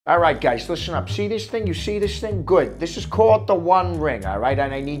All right, guys, listen up. See this thing? You see this thing? Good. This is called the One Ring, all right?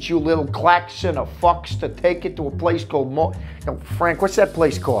 And I need you little claxon or fucks to take it to a place called No, Frank, what's that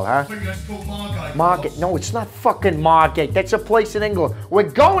place called, huh? I think that's called Margate. Margate. No, it's not fucking Margate. That's a place in England.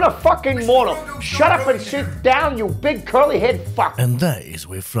 We're going to fucking Mordor. Shut up and sit down, you big curly head fuck. And that is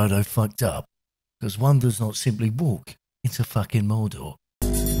where Frodo fucked up. Because one does not simply walk into fucking Mordor.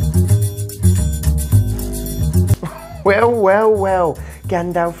 Well,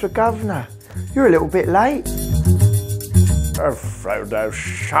 Gandalf the Governor. You're a little bit late. Oh, Frodo,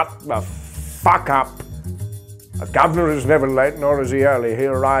 shut the fuck up. A governor is never late, nor is he early. He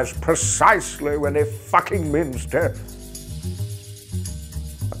arrives precisely when he fucking means to.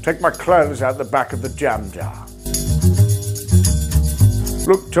 I'll take my clothes out the back of the jam jar.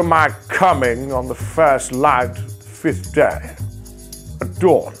 Look to my coming on the first light, 5th day. At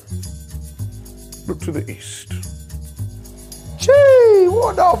dawn. Look to the east. Gee,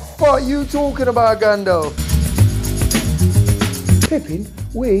 what the fuck are you talking about, Gandalf? Pippin,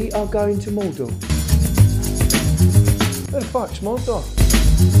 we are going to Mordor. Where the fuck's Mordor?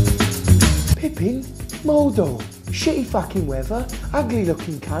 Pippin, Mordor. Shitty fucking weather, ugly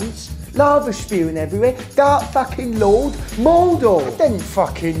looking cunts, lava spewing everywhere, dark fucking lord, Mordor. I didn't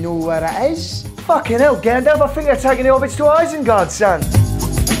fucking know where it is. Fucking hell, Gandalf, I think they're taking the hobbits to Isengard, son.